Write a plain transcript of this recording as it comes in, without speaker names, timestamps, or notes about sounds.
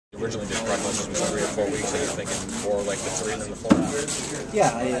Originally, this prognosis was 3 or 4 weeks, and you're thinking more like the 3 than the 4.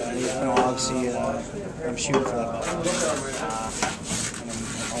 Yeah, obviously, I'm shooting for that ball, and I'm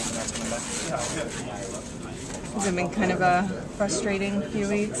hoping that's coming back. Has it been kind of a frustrating few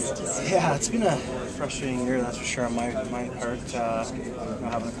weeks? Yeah, it's been a frustrating year, that's for sure, on my part.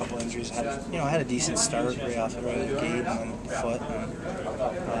 Having a couple injuries, I had a decent start right off the gate and then foot, and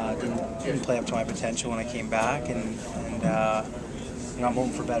didn't play up to my potential when I came back, and I'm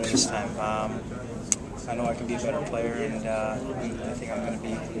hoping for better this time. I know I can be a better player, and I think I'm going to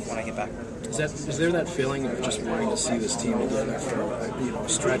be when I get back. Is there that feeling of just wanting to see this team together for a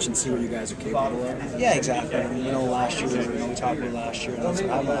stretch and see what you guys are capable of? Yeah, exactly. I mean, last year, we talked about last year, and that's what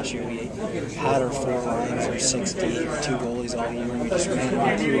happened last year. We had our 4 lines or 6 deep, 2 goalies all year, and we just ran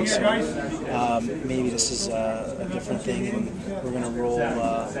right through. So maybe this is a different thing, and we're going to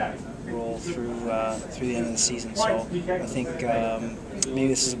roll through the end of the season. So I think maybe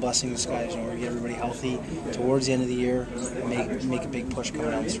this is a blessing in disguise. We get everybody healthy towards the end of the year, and make a big push coming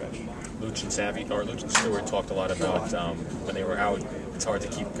down the stretch. Luch and Stewart talked a lot about when they were out. It's hard to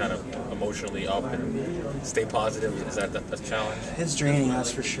keep kind of emotionally up and stay positive. Is that a challenge? It's draining,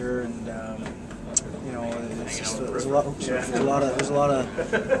 that's for sure, and it's just there's a lot of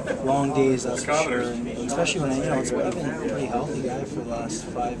long days, that's for sure, and especially when I've been a pretty healthy guy for the last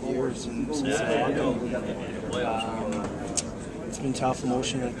 5 years, and since it's been tough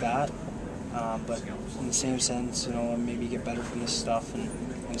emotionally like that, but in the same sense, maybe get better from this stuff and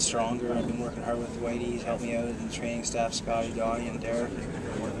stronger. I've been working hard with Whitey. He's helped me out in the training staff, Scotty, Donnie, and Derek.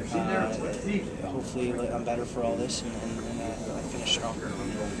 Hopefully I'm better for all this, and I finish stronger.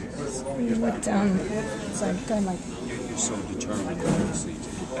 What, sorry, go ahead, Mike. You're so determined, obviously, to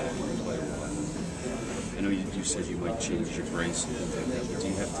get back and play well. I know you said you might change your brace a little bit, but do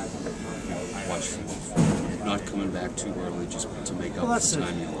you have to watch for not coming back too early just to make up for the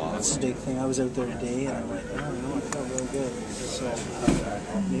time you lost? That's the big thing. I was out there today, and I'm like, I felt really good. So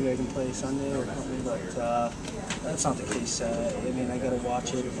maybe I can play Sunday or something, but that's not the case. I got to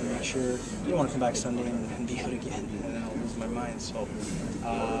watch it and make sure. I don't want to come back Sunday and be out again, and then I'll lose my mind. So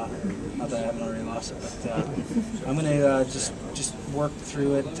not that I haven't already lost it, but I'm going to just work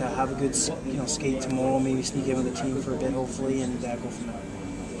through it, have a good skate tomorrow, maybe sneak in with the team for a bit, hopefully, and go from there.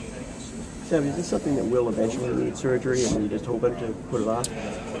 Sam, is this something that will eventually need surgery, and you're just hoping to put it off?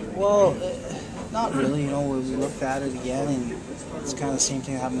 Well, not really. We looked at it again, and it's kind of the same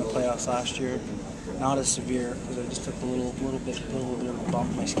thing that happened in the playoffs last year. Not as severe, because I just took a little bit of a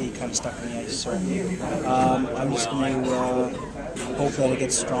bump. My skate kind of stuck in the ice. So I'm just going to hope that it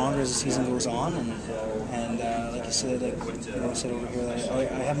gets stronger as the season goes on, and like you said, I said over here, that I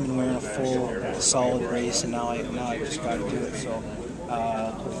haven't been wearing a full solid brace, and now I just got to do it. So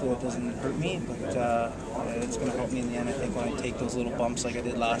hopefully that doesn't hurt me, but it's going to help me in the end, I think, when I take those little bumps like I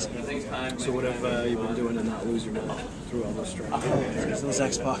did last game. So what have you been doing to not lose your mind through all this stress? Those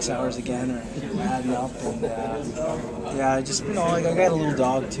Xbox hours again are adding up, and I just, I got a little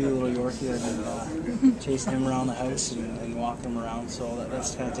dog too, a little Yorkie, and chasing him around the house and walking him around, so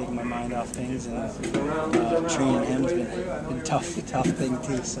that's kind of taking my mind off things, and training him has been a tough thing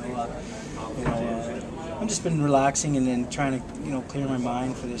too, so I've just been relaxing and then trying to clear my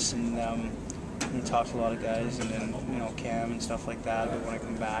mind for this, and talk to a lot of guys, and then Cam and stuff like that. But when I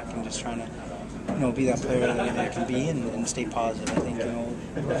come back, and just trying to be that player that I can be, and stay positive. I think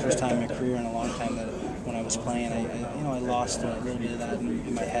for the first time in my career in a long time that when I was playing, I lost a little bit of that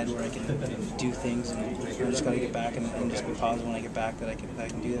in my head where I can do things, and I just got to get back and just be positive when I get back that I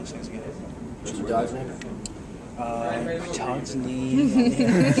can do those things again. What's your dog's name? My dog's name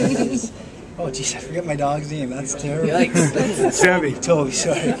is. Oh, jeez, I forget my dog's name. That's terrible. Yikes. Sammy. Toby,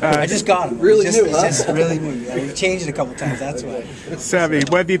 sorry. I just got him. Really new, huh? Just really new. Yeah, we've changed it a couple times, that's why. Sammy,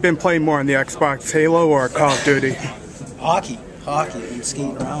 what have you been playing more on the Xbox, Halo or Call of Duty? Hockey. I've been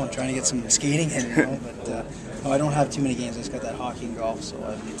skating around, trying to get some skating in, but I don't have too many games. I just got that hockey and golf, so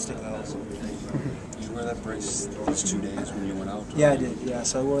I've been sticking to those. Did you wear that brace those 2 days when you went out? Yeah, I did. Yeah,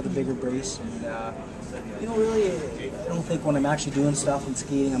 so I wore the bigger brace, and really, I don't think when I'm actually doing stuff and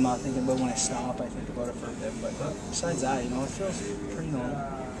skating, I'm not thinking about when I stop. I think about it for a bit, but besides that, it feels pretty normal.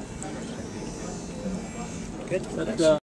 Good.